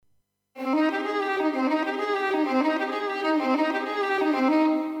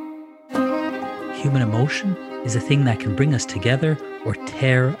human emotion is a thing that can bring us together or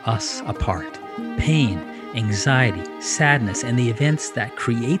tear us apart. Pain, anxiety, sadness, and the events that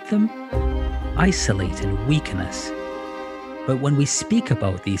create them isolate and weaken us. But when we speak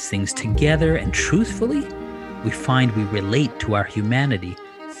about these things together and truthfully, we find we relate to our humanity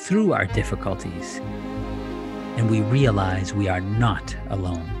through our difficulties, and we realize we are not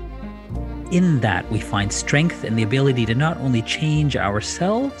alone. In that, we find strength and the ability to not only change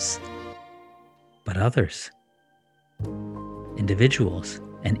ourselves, but others, individuals,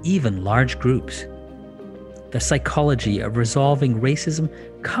 and even large groups. The psychology of resolving racism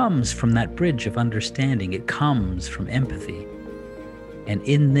comes from that bridge of understanding. It comes from empathy. And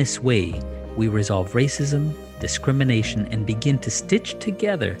in this way, we resolve racism, discrimination, and begin to stitch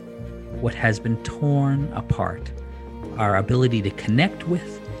together what has been torn apart, our ability to connect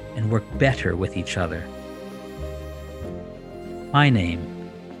with and work better with each other. My name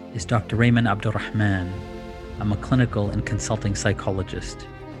is Dr. Rayman Abdurrahman. I'm a clinical and consulting psychologist.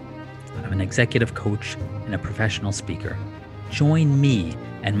 I'm an executive coach and a professional speaker. Join me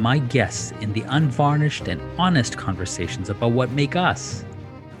and my guests in the unvarnished and honest conversations about what make us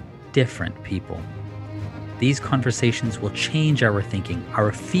different people. These conversations will change our thinking,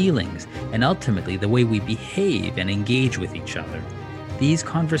 our feelings, and ultimately the way we behave and engage with each other. These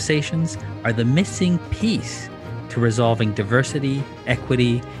conversations are the missing piece to resolving diversity,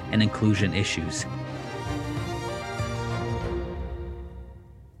 equity, and inclusion issues.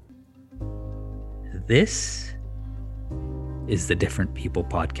 This is the Different People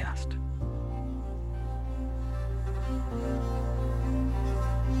Podcast.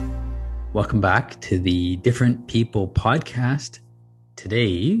 Welcome back to the Different People Podcast.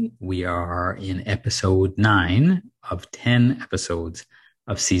 Today, we are in episode 9 of 10 episodes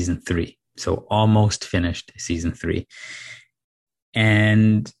of season 3. So almost finished season 3.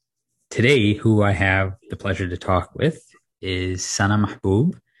 And today, who I have the pleasure to talk with is Sana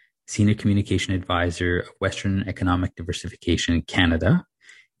Mahboob, Senior Communication Advisor of Western Economic Diversification Canada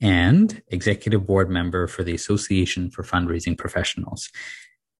and Executive Board Member for the Association for Fundraising Professionals.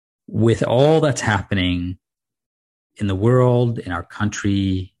 With all that's happening in the world, in our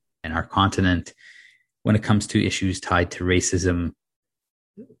country, in our continent, when it comes to issues tied to racism,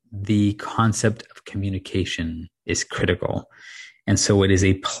 the concept of communication is critical. And so it is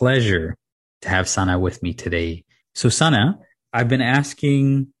a pleasure to have Sana with me today. So Sana, I've been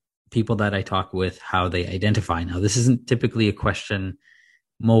asking people that I talk with how they identify. Now, this isn't typically a question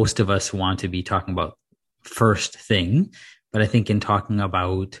most of us want to be talking about first thing, but I think in talking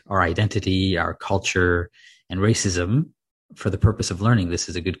about our identity, our culture, and racism for the purpose of learning, this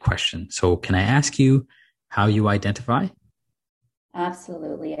is a good question. So can I ask you how you identify?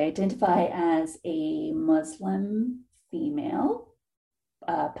 Absolutely. I identify as a Muslim female,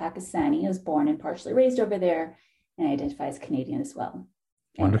 Pakistani. I was born and partially raised over there, and I identify as Canadian as well.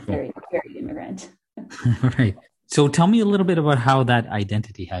 Wonderful. Very, very immigrant. Right. So tell me a little bit about how that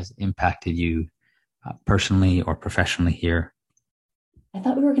identity has impacted you personally or professionally here. I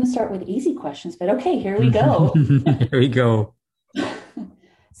thought we were going to start with easy questions, but okay, here we go. Here we go.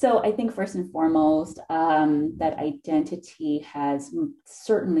 So I think first and foremost, that identity has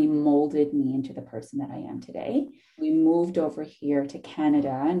certainly molded me into the person that I am today. We moved over here to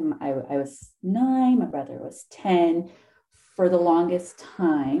Canada, and I was 9, my brother was 10. For the longest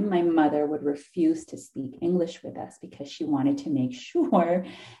time, my mother would refuse to speak English with us because she wanted to make sure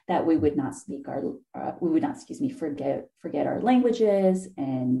that we would not forget our languages.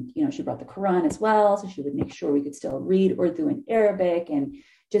 And, she brought the Quran as well. So she would make sure we could still read Urdu and Arabic. And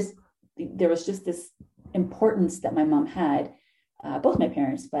there was just this importance that my mom had, both my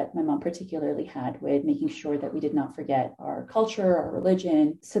parents, but my mom particularly had, with making sure that we did not forget our culture, our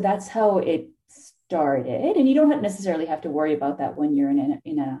religion. So that's how it started. And you don't necessarily have to worry about that when you're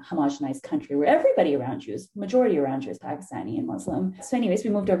in a homogenized country where everybody around you majority around you is Pakistani and Muslim. So anyways, we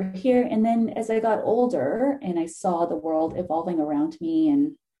moved over here. And then as I got older and I saw the world evolving around me,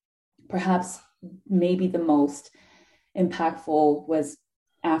 and perhaps maybe the most impactful was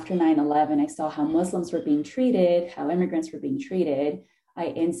after 9/11, I saw how Muslims were being treated, how immigrants were being treated. I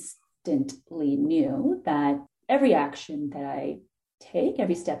instantly knew that every action that I take,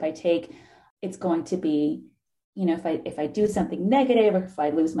 every step I take, it's going to be, if I do something negative, or if I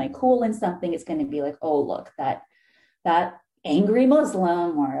lose my cool in something, it's going to be like, oh, look, that angry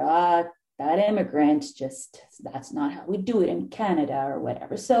Muslim, or that immigrant, that's not how we do it in Canada or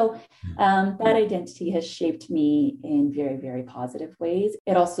whatever. So that identity has shaped me in very, very positive ways.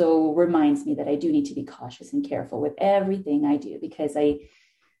 It also reminds me that I do need to be cautious and careful with everything I do, because I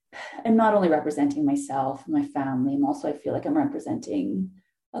am not only representing myself and my family, I feel like I'm representing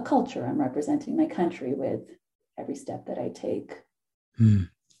a culture. I'm representing my country with every step that I take. Hmm.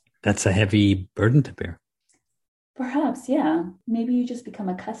 That's a heavy burden to bear. Perhaps, yeah. Maybe you just become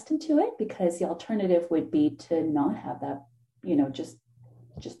accustomed to it because the alternative would be to not have that,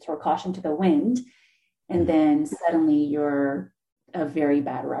 just throw caution to the wind, and Hmm. then suddenly you're a very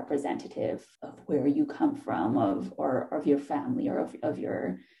bad representative of where you come from, of your family, or of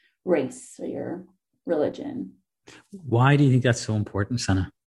your race or your religion. Why do you think that's so important,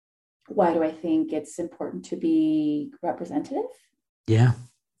 Sana? Why do I think it's important to be representative? Yeah.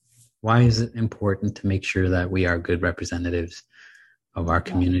 Why is it important to make sure that we are good representatives of our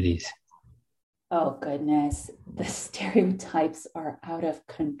Well, communities? oh goodness, the stereotypes are out of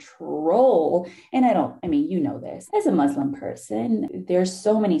control. And I mean, you know this. As a Muslim person, there's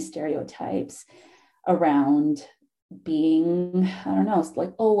so many stereotypes around being, I don't know, it's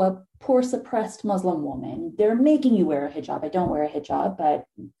like, oh, a poor suppressed Muslim woman. They're making you wear a hijab. I don't wear a hijab, but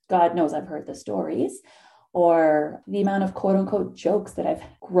God knows I've heard the stories. Or the amount of quote unquote jokes that I've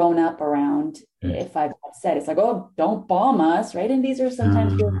grown up around. Hmm. If I've said, it's like, oh, don't bomb us, right? And these are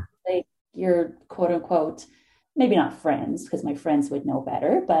sometimes Uh, like your quote unquote, maybe not friends, because my friends would know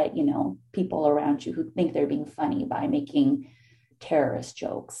better, but people around you who think they're being funny by making terrorist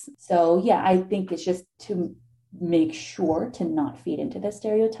jokes. So yeah, I think it's just to make sure to not feed into the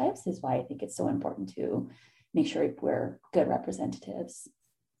stereotypes is why I think it's so important to make sure we're good representatives.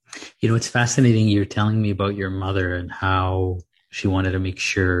 it's fascinating. You're telling me about your mother and how she wanted to make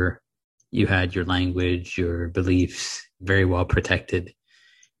sure you had your language, your beliefs very well protected.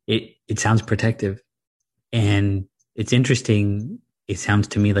 It sounds protective, and it's interesting. It sounds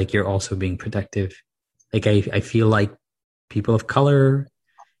to me like you're also being protective. Like I feel like people of color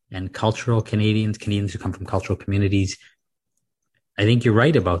and cultural Canadians who come from cultural communities, I think you're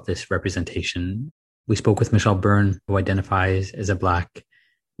right about this representation. We spoke with Michelle Byrne, who identifies as a Black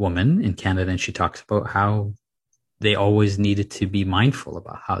woman in Canada, and she talks about how they always needed to be mindful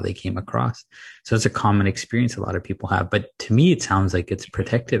about how they came across. So it's a common experience a lot of people have. But to me, it sounds like it's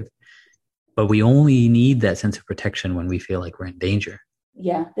protective. But we only need that sense of protection when we feel like we're in danger.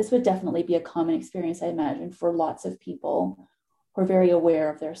 Yeah, this would definitely be a common experience, I imagine, for lots of people who are very aware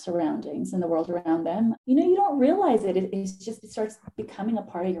of their surroundings and the world around them. You don't realize it. It starts becoming a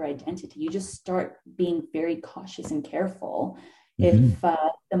part of your identity. You just start being very cautious and careful. Mm-hmm. If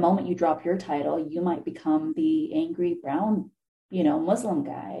the moment you drop your title, you might become the angry brown, Muslim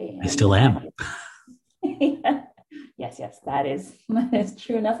guy. I still And am. yes, that is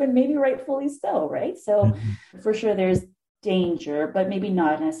true enough, and maybe rightfully so, right? So Mm-hmm. for sure, there's danger, but maybe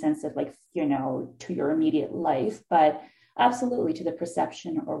not in a sense of like, to your immediate life, but absolutely to the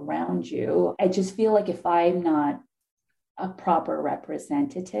perception around you. I just feel like if I'm not a proper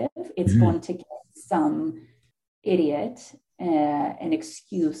representative, it's Mm-hmm. going to give some idiot an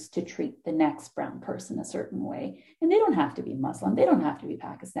excuse to treat the next brown person a certain way. And they don't have to be Muslim, they don't have to be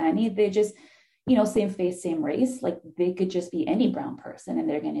Pakistani. They just, same face, same race. Like they could just be any brown person and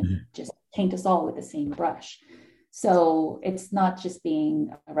they're going to Mm-hmm. just paint us all with the same brush. So it's not just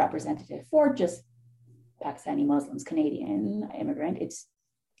being a representative for just Pakistani Muslims, Canadian immigrant.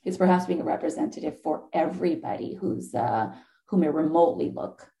 It's perhaps being a representative for everybody who may remotely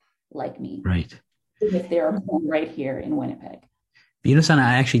look like me, Right. even if they're born right here in Winnipeg. Sana,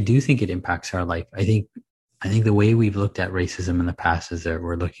 I actually do think it impacts our life. I think the way we've looked at racism in the past is that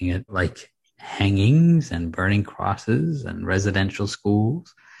we're looking at like hangings and burning crosses and residential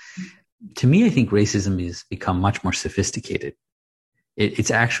schools. To me, I think racism has become much more sophisticated.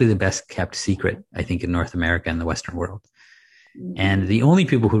 It's actually the best kept secret, I think, in North America and the Western world. And Mm-hmm. the only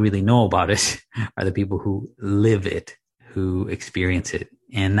people who really know about it are the people who live it, who experience it.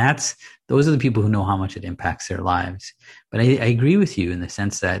 And those are the people who know how much it impacts their lives. But I agree with you in the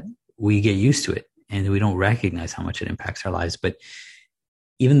sense that we get used to it and we don't recognize how much it impacts our lives. But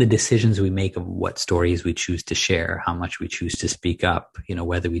even the decisions we make of what stories we choose to share, how much we choose to speak up,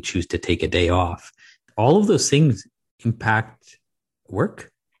 whether we choose to take a day off, all of those things impact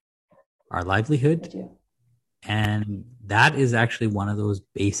work, our I livelihood. do. And that is actually one of those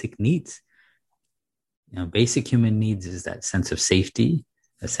basic needs. Basic human needs is that sense of safety,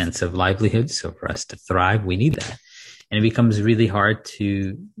 a sense of livelihood. So for us to thrive, we need that. And it becomes really hard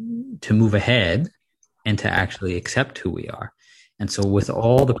to move ahead and to actually accept who we are. And so with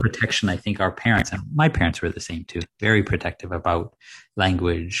all the protection, I think our parents, and my parents were the same too, very protective about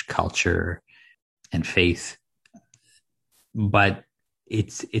language, culture, and faith. But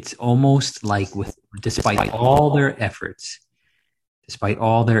it's almost like despite all their efforts,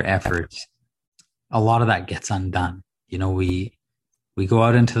 a lot of that gets undone. We go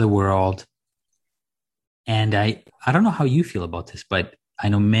out into the world, and I don't know how you feel about this, but I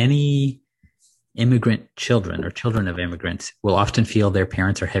know many immigrant children or children of immigrants will often feel their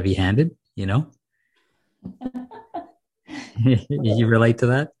parents are heavy-handed, you know? You relate to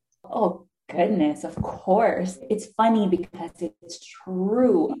that? Oh, goodness, of course. It's funny because it's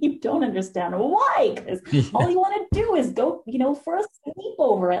true. You don't understand why, because all Yeah. you want to do is go, for a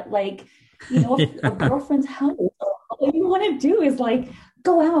sleepover at like, a Yeah. girlfriend's house. All you want to do is like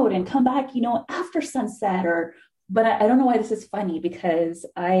go out and come back, after sunset but I don't know why this is funny because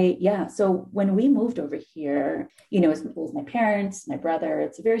yeah. So when we moved over here, it was my parents, my brother,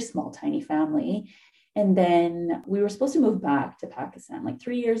 it's a very small, tiny family. And then we were supposed to move back to Pakistan, like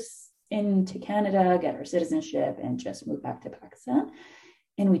 3 years into Canada, get our citizenship, and just move back to Pakistan.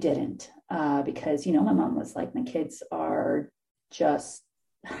 And we didn't because, my mom was like, my kids are just,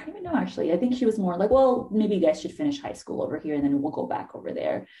 I don't even know, actually. I think she was more like, well, maybe you guys should finish high school over here and then we'll go back over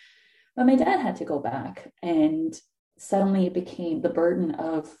there. But my dad had to go back. And suddenly it became the burden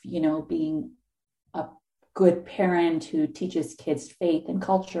of, being a good parent who teaches kids faith and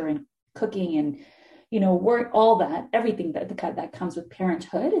culture and cooking and work, all that, everything that comes with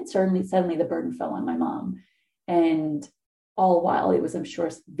parenthood. It certainly suddenly the burden fell on my mom, and all while it was, I'm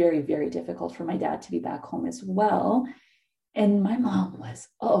sure, very, very difficult for my dad to be back home as well. And my mom was,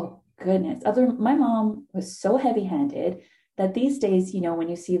 oh goodness, my mom was so heavy-handed that these days, when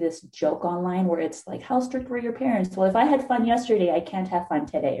you see this joke online where it's like, how strict were your parents? Well, if I had fun yesterday, I can't have fun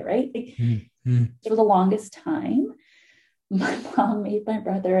today, right? Like, Mm-hmm. for the longest time, my mom made my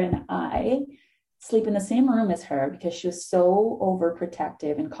brother and I sleep in the same room as her because she was so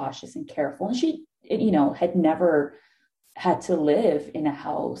overprotective and cautious and careful. And she, had never had to live in a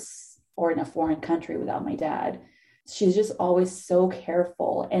house or in a foreign country without my dad. She's just always so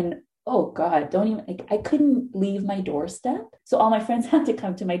careful. And oh God, don't even, like, I couldn't leave my doorstep. So all my friends had to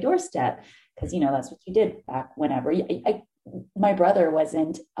come to my doorstep because, that's what you did back whenever. My brother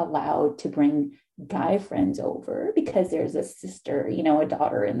wasn't allowed to bring guy friends over because there's a sister, a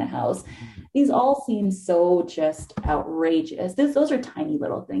daughter in the house. These all seem so just outrageous. Those are tiny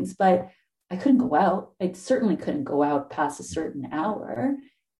little things, but I couldn't go out. I certainly couldn't go out past a certain hour.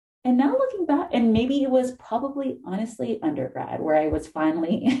 And now looking back, and maybe it was probably honestly undergrad where I was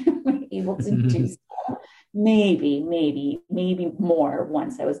finally able to do so. Maybe more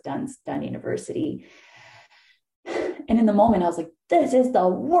once I was done university. And in the moment, I was like, this is the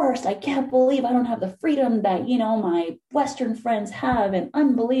worst. I can't believe I don't have the freedom that, my Western friends have, and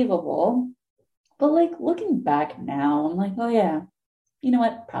unbelievable. But like looking back now, I'm like, oh yeah, you know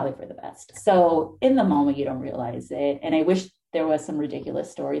what? Probably for the best. So in the moment, you don't realize it. And I wish there was some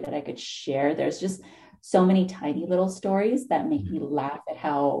ridiculous story that I could share. There's just so many tiny little stories that make me laugh at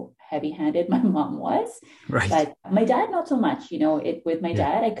how heavy-handed my mom was. Right. But my dad, not so much. With my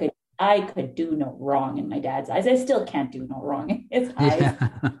Yeah. dad, I could do no wrong in my dad's eyes. I still can't do no wrong in his eyes.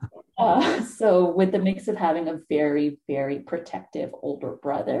 Yeah. So with the mix of having a very, very protective older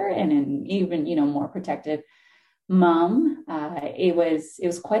brother and an even, more protective mom, it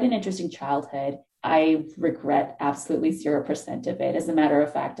was quite an interesting childhood. I regret absolutely 0% of it. As a matter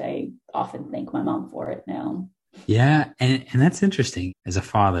of fact, I often thank my mom for it now. Yeah. And that's interesting as a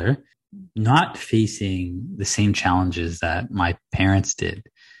father, not facing the same challenges that my parents did.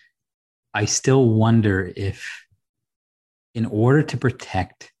 I still wonder if, in order to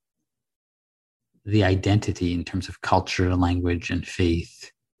protect the identity in terms of culture, language, and faith,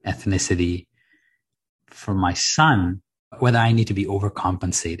 ethnicity for my son, whether I need to be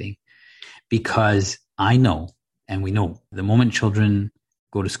overcompensating, because I know, and we know, the moment children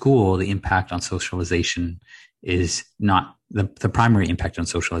go to school, the impact on socialization is not the primary impact on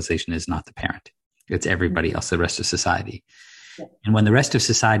socialization is not the parent. It's everybody else, the rest of society. And when the rest of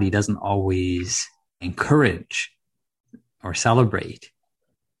society doesn't always encourage or celebrate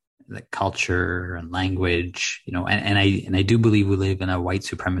the culture and language, and I do believe we live in a white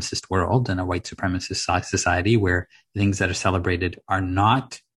supremacist world and a white supremacist society where things that are celebrated are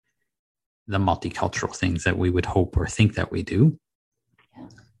not the multicultural things that we would hope or think that we do,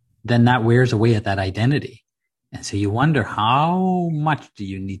 then that wears away at that identity. And so you wonder, how much do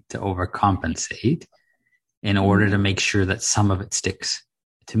you need to overcompensate in order to make sure that some of it sticks?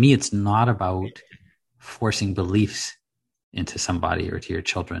 To me, it's not about forcing beliefs into somebody or to your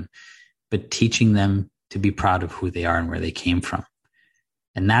children, but teaching them to be proud of who they are and where they came from.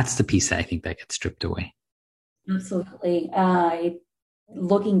 And that's the piece that I think that gets stripped away. Absolutely.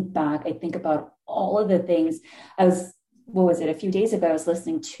 Looking back, I think about all of the things. What was it? A few days ago, I was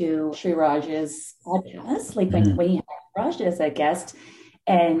listening to Sri Raj's podcast, like when he had Raj as a guest.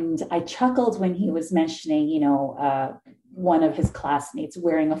 And I chuckled when he was mentioning, one of his classmates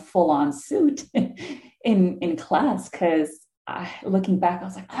wearing a full-on suit in class, because looking back, I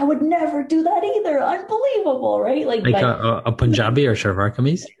was like, I would never do that either. Unbelievable, right? Like, Like but a Punjabi or Shalwar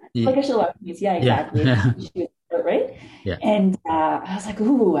kameez? like a shalwar kameez, yeah, Yeah. exactly. Right. Yeah. And I was like,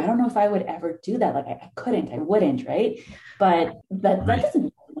 ooh, I don't know if I would ever do that. Like, I couldn't, I wouldn't, right? But that Right. doesn't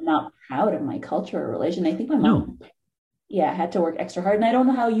mean I'm not proud of my culture or religion. I think my No. mom, yeah, had to work extra hard. And I don't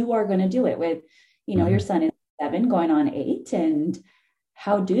know how you are going to do it with, your Hmm. son is 7 going on 8. And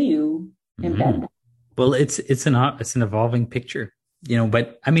how do you Hmm. embed that? Well, it's an evolving picture,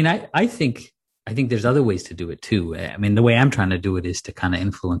 but I mean, I think there's other ways to do it too. I mean, the way I'm trying to do it is to kind of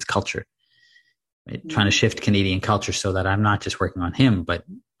influence culture, right? Trying to Mm, shift Canadian culture so that I'm not just working on him, but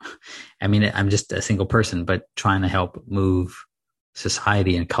I mean, I'm just a single person, but trying to help move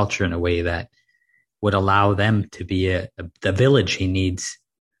society and culture in a way that would allow them to be the village he needs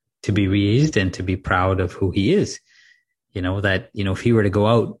to be raised and to be proud of who he is. If he were to go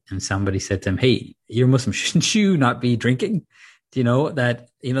out and somebody said to him, "Hey, you're Muslim, shouldn't you not be drinking?"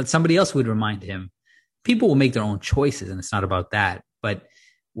 Somebody else would remind him. People will make their own choices, and it's not about that. But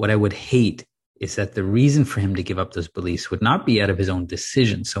what I would hate is that the reason for him to give up those beliefs would not be out of his own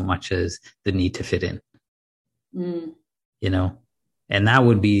decision so much as the need to fit in, mm, you know? And that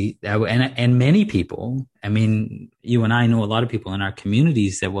would be, and many people, I mean, you and I know a lot of people in our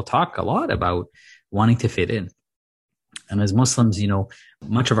communities that will talk a lot about wanting to fit in. And as Muslims,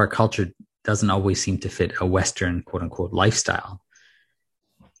 much of our culture doesn't always seem to fit a Western quote unquote lifestyle.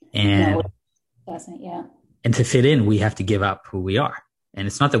 no, it And doesn't. Yeah. and to fit in, we have to give up who we are. And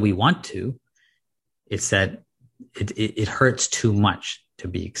it's not that we want to, it's that it hurts too much to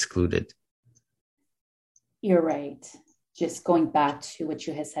be excluded. You're right. Just going back to what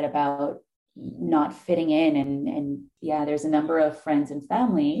you had said about not fitting in, and yeah, there's a number of friends and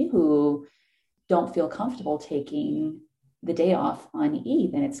family who don't feel comfortable taking the day off on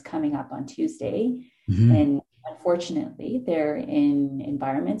Eid, and it's coming up on Tuesday. Mm-hmm. And unfortunately, they're in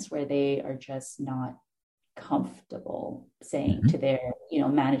environments where they are just not comfortable saying Mm-hmm. to their,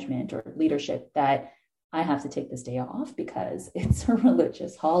 management or leadership that I have to take this day off because it's a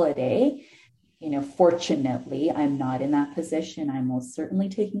religious holiday. Fortunately, I'm not in that position. I'm most certainly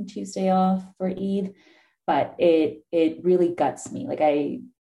taking Tuesday off for Eid, but it really guts me. Like I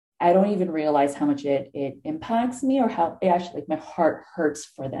don't even realize how much it impacts me, or how it actually, like, my heart hurts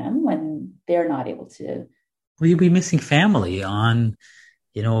for them when they're not able to. Well, you'll be missing family on,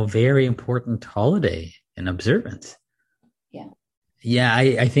 a very important holiday and observance. Yeah. Yeah,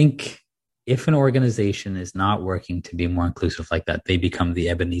 I think if an organization is not working to be more inclusive like that, they become the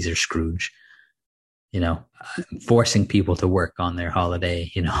Ebenezer Scrooge, you know, forcing people to work on their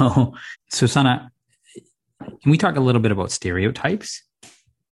holiday. So, Sana, can we talk a little bit about stereotypes?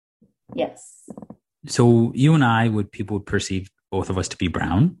 Yes. So, you and I people would perceive both of us to be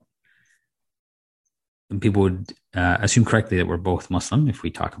brown, and people would assume correctly that we're both Muslim if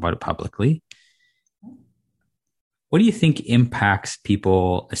we talk about it publicly. What do you think impacts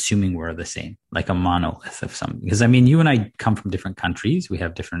people assuming we're the same, like a monolith of some? Because I mean, you and I come from different countries. We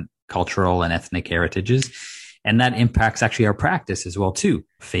have different cultural and ethnic heritages, and that impacts actually our practice as well too,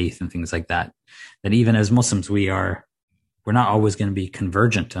 faith and things like that. That even as Muslims, we're not always going to be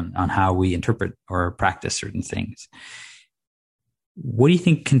convergent on how we interpret or practice certain things. What do you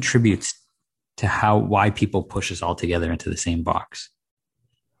think contributes to why people push us all together into the same box?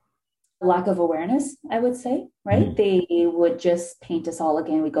 Lack of awareness, I would say, right? Mm. They would just paint us all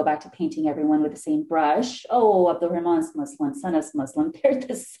again. We go back to painting everyone with the same brush. Oh, Abdul Rahman's Muslim, Sana's Muslim. They're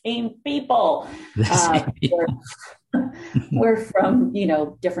the same people. The Uh, same we're, people. we're from,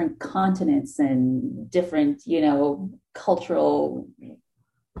 different continents and different, cultural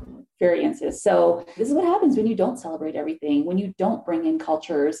experiences. So this is what happens when you don't celebrate everything, when you don't bring in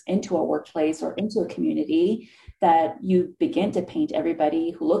cultures into a workplace or into a community, that you begin to paint everybody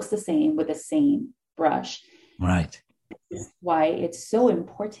who looks the same with the same brush. Right. This is why it's so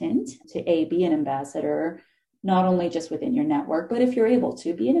important to be an ambassador, not only just within your network, but if you're able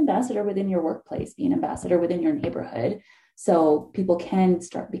to be an ambassador within your workplace, be an ambassador within your neighborhood, so people can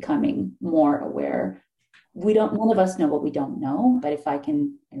start becoming more aware. None of us know what we don't know, but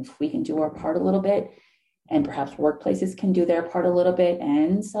if we can do our part a little bit, and perhaps workplaces can do their part a little bit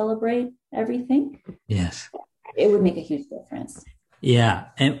and celebrate everything, Yes. it would make a huge difference. Yeah.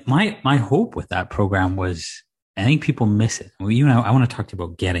 And my hope with that program was, I think people miss it. Well, I want to talk to you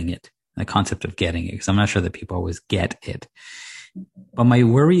about getting it, the concept of getting it, because I'm not sure that people always get it. But my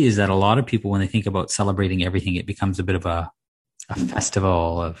worry is that a lot of people, when they think about celebrating everything, it becomes a bit of a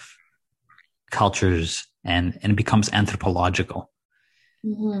festival of cultures, and it becomes anthropological.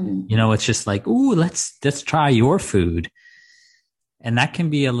 Mm-hmm. It's just like, ooh, let's try your food. And that can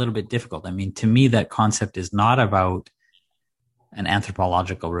be a little bit difficult. I mean, to me, that concept is not about an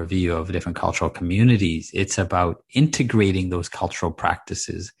anthropological review of different cultural communities. It's about integrating those cultural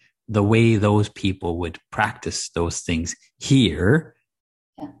practices the way those people would practice those things here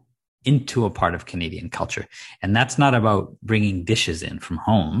into a part of Canadian culture. And that's not about bringing dishes in from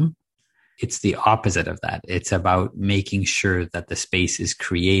home. It's the opposite of that. It's about making sure that the space is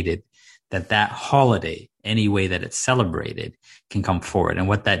created, that holiday, any way that it's celebrated, can come forward. And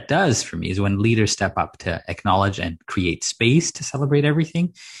what that does for me is when leaders step up to acknowledge and create space to celebrate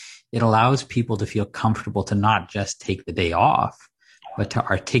everything, it allows people to feel comfortable to not just take the day off, but to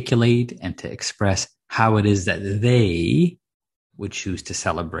articulate and to express how it is that they would choose to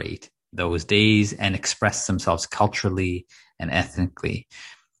celebrate those days and express themselves culturally and ethnically.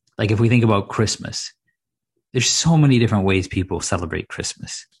 Like if we think about Christmas, there's so many different ways people celebrate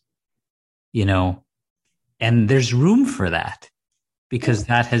Christmas, and there's room for that because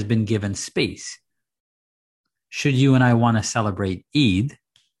that has been given space. Should you and I want to celebrate Eid,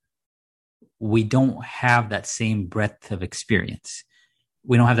 we don't have that same breadth of experience.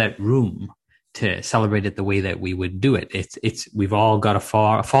 We don't have that room to celebrate it the way that we would do it. We've all got to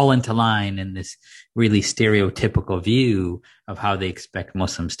fall into line in this really stereotypical view of how they expect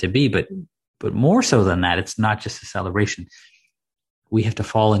Muslims to be. But more so than that, it's not just a celebration. We have to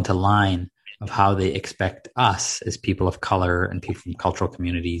fall into line of how they expect us as people of color and people from cultural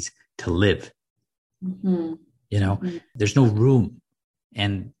communities to live. Mm-hmm. There's no room.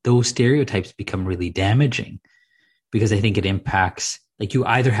 And those stereotypes become really damaging because I think it impacts, like, you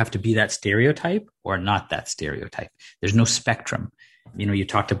either have to be that stereotype or not that stereotype. There's no spectrum. You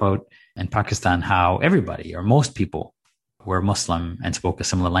talked about in Pakistan how everybody or most people were Muslim and spoke a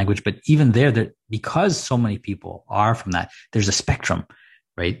similar language. But even there, because so many people are from that, there's a spectrum,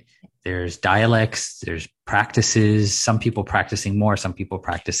 right? There's dialects, there's practices, some people practicing more, some people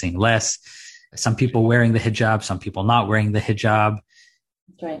practicing less, some people wearing the hijab, some people not wearing the hijab.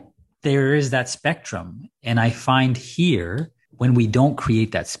 That's right. There is that spectrum. And I find here, when we don't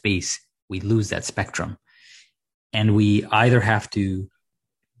create that space, we lose that spectrum. And we either have to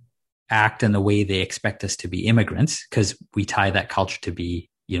act in the way they expect us to be immigrants, because we tie that culture to be,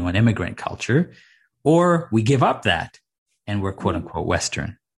 an immigrant culture, or we give up that and we're quote unquote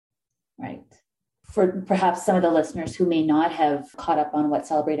Western. Right. For perhaps some of the listeners who may not have caught up on what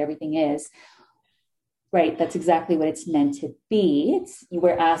Celebrate Everything is, right, that's exactly what it's meant to be.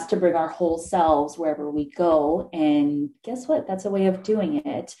 We're asked to bring our whole selves wherever we go. And guess what? That's a way of doing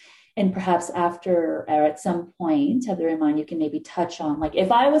it. And perhaps after or at some point, Heather Iman, you can maybe touch on, like,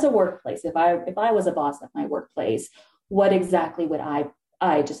 if I was a workplace, if I was a boss at my workplace, what exactly would I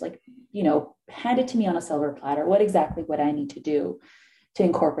just hand it to me on a silver platter? What exactly would I need to do to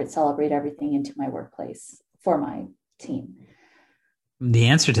incorporate Celebrate Everything into my workplace for my team? The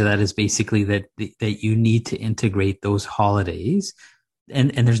answer to that is basically that you need to integrate those holidays.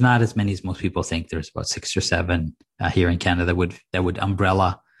 And there's not as many as most people think. There's about 6 or 7 here in Canada that would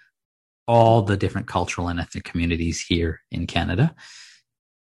umbrella all the different cultural and ethnic communities here in Canada.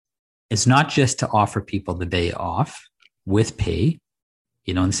 It's not just to offer people the day off with pay,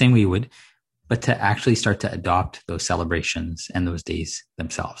 in the same way you would, but to actually start to adopt those celebrations and those days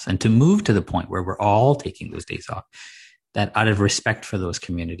themselves, and to move to the point where we're all taking those days off, that out of respect for those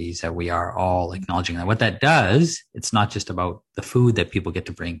communities, that we are all acknowledging that. What that does, it's not just about the food that people get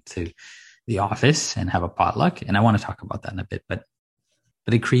to bring to the office and have a potluck. And I want to talk about that in a bit, but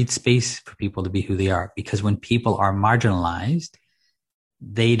it creates space for people to be who they are, because when people are marginalized,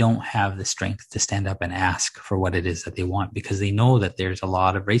 they don't have the strength to stand up and ask for what it is that they want, because they know that there's a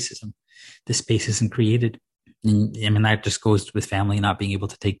lot of racism. The space isn't created. And, that just goes with family not being able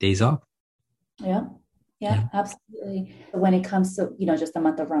to take days off. Yeah, absolutely. When it comes to, just the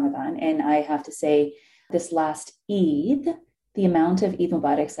month of Ramadan, and I have to say, this last Eid, the amount of Eid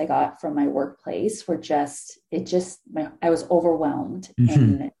Mubaraks I got from my workplace were I was overwhelmed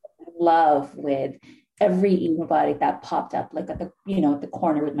and in love with every Eid Mubarak that popped up, like at the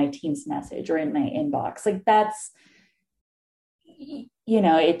corner with my team's message or in my inbox. Like that's,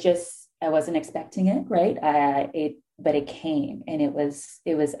 I wasn't expecting it, right? But it came, and it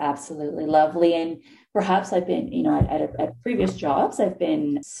was absolutely lovely. And perhaps I've been, at previous jobs, I've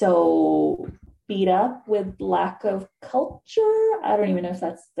been so beat up with lack of culture. I don't even know if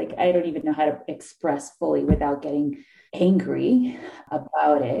that's I don't even know how to express fully without getting angry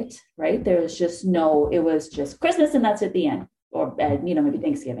about it, right? It was just Christmas and that's at the end, or maybe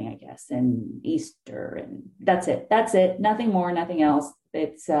Thanksgiving, I guess, and Easter, and that's it. Nothing more, nothing else.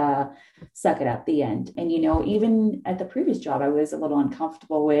 It's suck it up, the end. And, even at the previous job, I was a little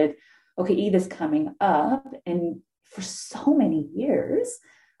uncomfortable with, okay, Eid is coming up. And for so many years,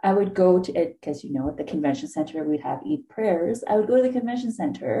 I would go to it because, at the convention center, we'd have Eid prayers. I would go to the convention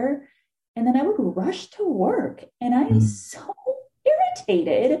center and then I would rush to work. And I am Mm. so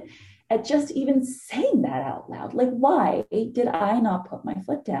irritated at just even saying that out loud. Like, why did I not put my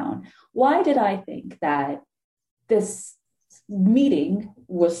foot down? Why did I think that this meeting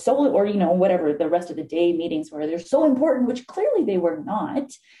was so, or, whatever the rest of the day meetings were, they're so important, which clearly they were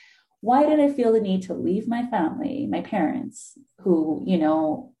not. Why did I feel the need to leave my family, my parents, who,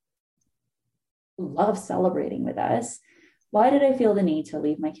 love celebrating with us? Why did I feel the need to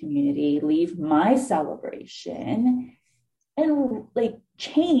leave my community, leave my celebration, and like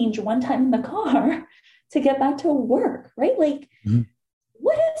change one time in the car to get back to work? Right? Like, Mm.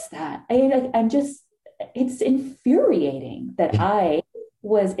 what is that? I'm just, it's infuriating that Yeah. I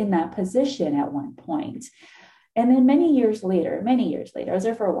was in that position at one point. And then many years later, I was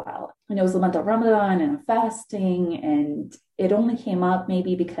there for a while, and it was the month of Ramadan and I'm fasting. And it only came up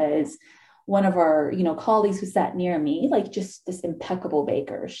maybe because one of our, colleagues who sat near me, like just this impeccable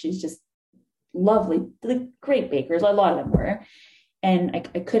baker, she's just lovely, like great bakers. A lot of them were. And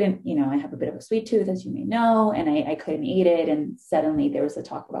I couldn't, I have a bit of a sweet tooth, as you may know, and I couldn't eat it. And suddenly there was a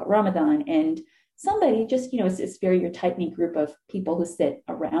talk about Ramadan, and somebody just, it's very your tight knit group of people who sit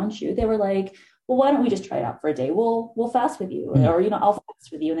around you. They were like, well, why don't we just try it out for a day? We'll fast with you, Mm. or, I'll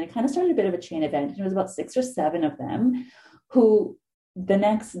fast with you. And then it kind of started a bit of a chain event. And it was about 6 or 7 of them who the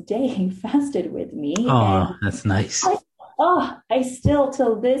next day fasted with me. Oh, And that's nice. I still,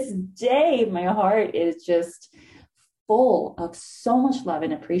 till this day, my heart is just full of so much love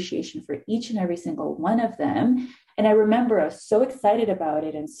and appreciation for each and every single one of them. And I remember I was so excited about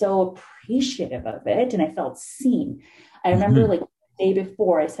it and so appreciative of it. And I felt seen. I remember Mhm. like the day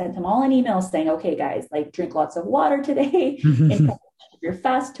before, I sent them all an email saying, okay, guys, like drink lots of water today. In preparation of your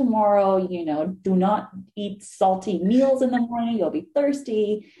fast tomorrow, do not eat salty meals in the morning. You'll be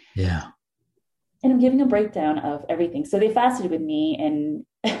thirsty. Yeah. And I'm giving a breakdown of everything. So they fasted with me, and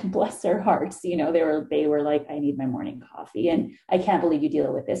bless their hearts, they were like, I need my morning coffee, and I can't believe you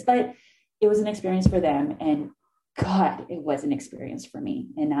deal with this. But it was an experience for them, and God, it was an experience for me,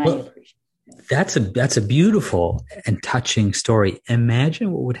 and I Well, appreciate it. that's a beautiful and touching story.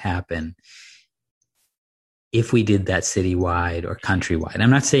 Imagine what would happen if we did that citywide or countrywide. I'm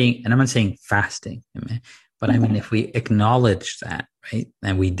not saying fasting, but I mean, if we acknowledge that, right?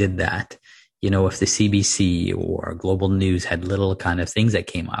 And we did that, if the CBC or Global News had little kind of things that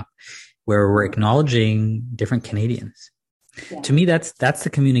came up where we're acknowledging different Canadians. Yeah, To me, that's the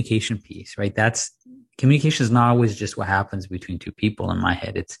communication piece, right? That's communication is not always just what happens between two people in my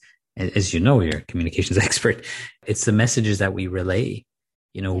head. It's, as you know, you're a communications expert. It's the messages that we relay,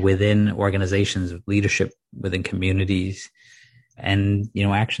 yeah, within organizations, leadership, within communities, and,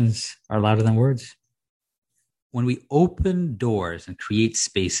 actions are louder than words. When we open doors and create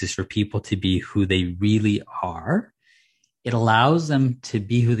spaces for people to be who they really are, it allows them to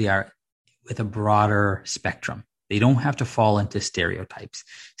be who they are with a broader spectrum. They don't have to fall into stereotypes.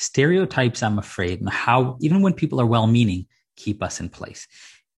 Stereotypes, I'm afraid, how even when people are well-meaning, keep us in place.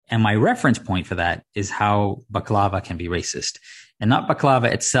 And my reference point for that is how baklava can be racist. And not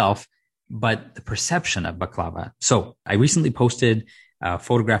baklava itself, but the perception of baklava. So I recently posted a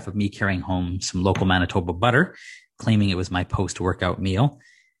photograph of me carrying home some local Manitoba butter, claiming it was my post-workout meal.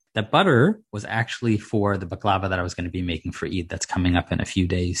 That butter was actually for the baklava that I was going to be making for Eid that's coming up in a few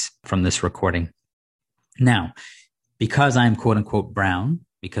days from this recording. Now, because I'm quote unquote brown,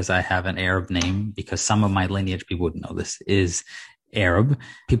 because I have an Arab name, because some of my lineage, people would know this, is Arab,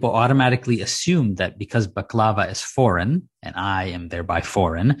 people automatically assume that because baklava is foreign and I am thereby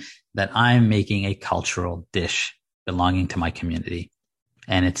foreign, that I'm making a cultural dish belonging to my community.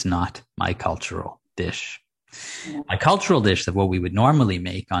 And it's not my cultural dish. yeah, My cultural dish of what we would normally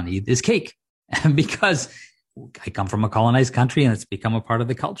make on Eid is cake because I come from a colonized country and it's become a part of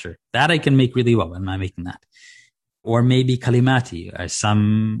the culture. That I can make really well. I'm not making that. Or maybe kalimati, as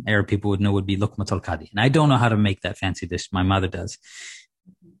some Arab people would know, would be lukmatul qadi. And I don't know how to make that fancy dish. My mother does.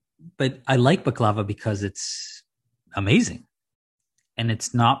 But I like baklava because it's amazing. And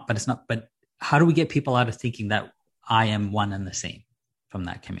but how do we get people out of thinking that I am one and the same from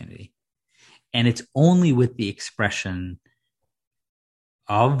that community? And it's only with the expression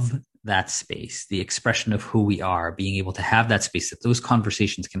of that space, the expression of who we are, being able to have that space, that those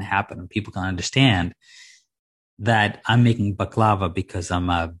conversations can happen and people can understand that I'm making baklava because I'm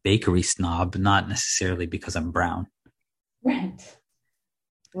a bakery snob, not necessarily because I'm brown. right,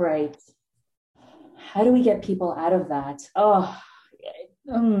 right. How do we get people out of that?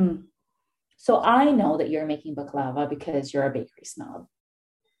 Um, so I know that you're making baklava because you're a bakery snob,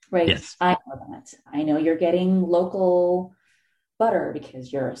 right? Yes. I know that. I know you're getting local butter because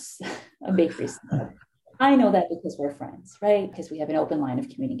you're a bakery snob. I know that because we're friends, right? Because we have an open line of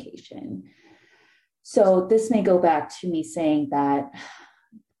communication. So this may go back to me saying that,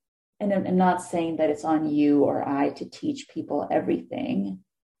 and I'm not saying that it's on you or I to teach people everything,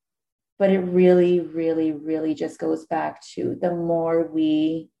 but it really, really, really just goes back to the more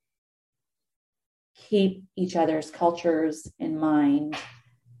we keep each other's cultures in mind,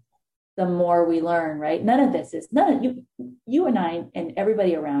 the more we learn, right? You and I and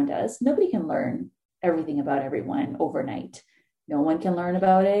everybody around us, nobody can learn everything about everyone overnight. No one can learn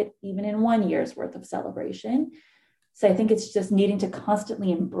about it even in 1 year's worth of celebration. So I think it's just needing to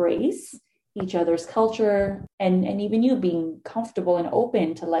constantly embrace each other's culture, and even you being comfortable and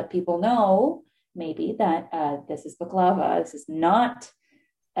open to let people know maybe that this is baklava. This is not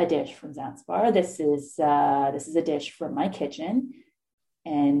a dish from Zanzibar. This is a dish from my kitchen.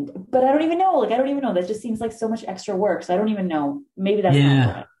 But I don't even know. I don't even know. That just seems like so much extra work. So I don't even know. Maybe that's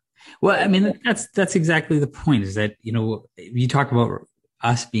not right. Well, I mean, that's exactly the point, is that, you talk about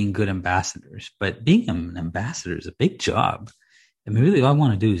us being good ambassadors, but being an ambassador is a big job. I mean, really, all I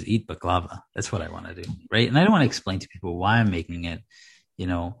want to do is eat baklava. That's what I want to do, right? And I don't want to explain to people why I'm making it,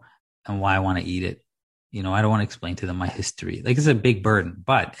 and why I want to eat it. I don't want to explain to them my history. It's a big burden.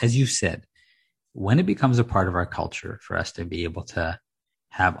 But as you said, when it becomes a part of our culture for us to be able to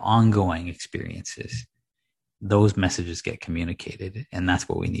have ongoing experiences, those messages get communicated, and that's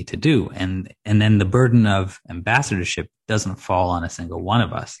what we need to do. And then the burden of ambassadorship doesn't fall on a single one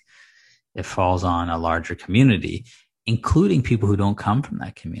of us. It falls on a larger community, including people who don't come from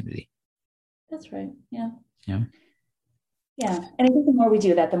that community. That's right. Yeah. Yeah. Yeah. And I think the more we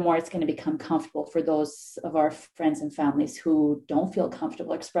do that, the more it's going to become comfortable for those of our friends and families who don't feel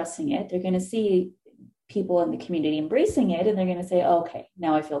comfortable expressing it. They're going to see people in the community embracing it, and they're going to say, okay,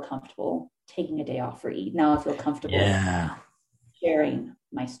 now I feel comfortable taking a day off for Eid. Now I feel comfortable sharing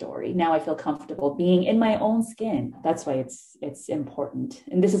my story. Now I feel comfortable being in my own skin. That's why it's important.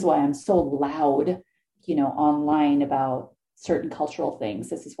 And this is why I'm so loud, online about certain cultural things.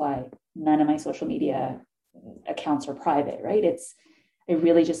 This is why none of my social media accounts are private, right? I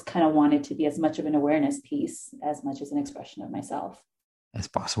really just kind of want it to be as much of an awareness piece as much as an expression of myself as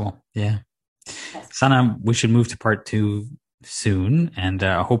possible. Yeah. Yes. Sana, we should move to part 2 soon, and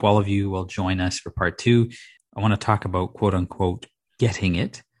I hope all of you will join us for part 2. I want to talk about, quote unquote, getting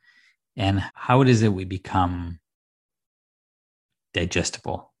it, and how it is that we become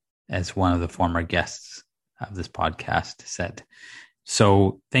digestible, as one of the former guests of this podcast said.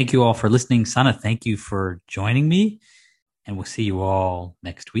 So thank you all for listening. Sana, thank you for joining me, and we'll see you all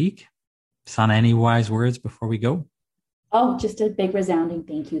next week. Sana, any wise words before we go? Oh, just a big resounding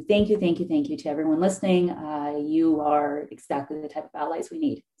thank you. Thank you, thank you, thank you to everyone listening. You are exactly the type of allies we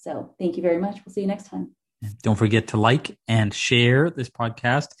need. So thank you very much. We'll see you next time. Don't forget to like and share this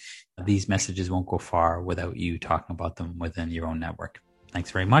podcast. These messages won't go far without you talking about them within your own network.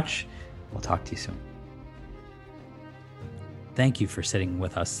 Thanks very much. We'll talk to you soon. Thank you for sitting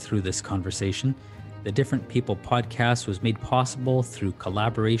with us through this conversation. The Different People podcast was made possible through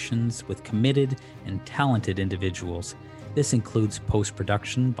collaborations with committed and talented individuals. This includes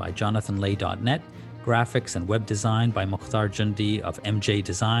post-production by JonathanLay.net, graphics and web design by Mukhtar Jundi of MJ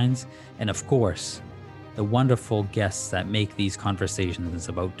Designs, and of course, the wonderful guests that make these conversations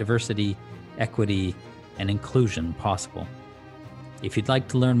about diversity, equity, and inclusion possible. If you'd like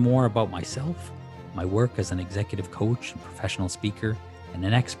to learn more about myself, my work as an executive coach and professional speaker, and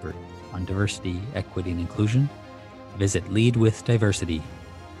an expert on diversity, equity, and inclusion, visit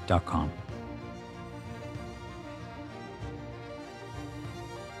leadwithdiversity.com.